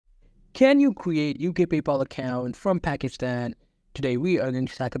Can you create UK PayPal account from Pakistan? Today we are going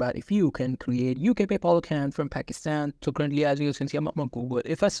to talk about if you can create UK PayPal account from Pakistan. So currently, as you can see, I'm on Google.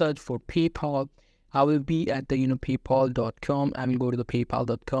 If I search for PayPal, I will be at the paypal.com. I will go to the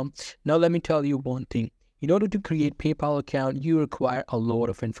paypal.com. Now let me tell you one thing. In order to create PayPal account, you require a lot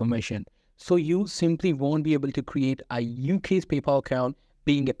of information. So you simply won't be able to create a UK's PayPal account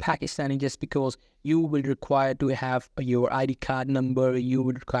being a Pakistani just because you will require to have your ID card number, you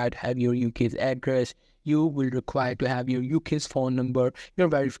will require to have your UK's address, you will require to have your UK's phone number, your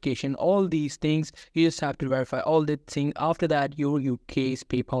verification, all these things. You just have to verify all the things. After that, your UK's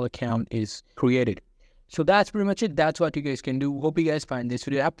PayPal account is created. So that's pretty much it. That's what you guys can do. Hope you guys find this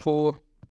video helpful.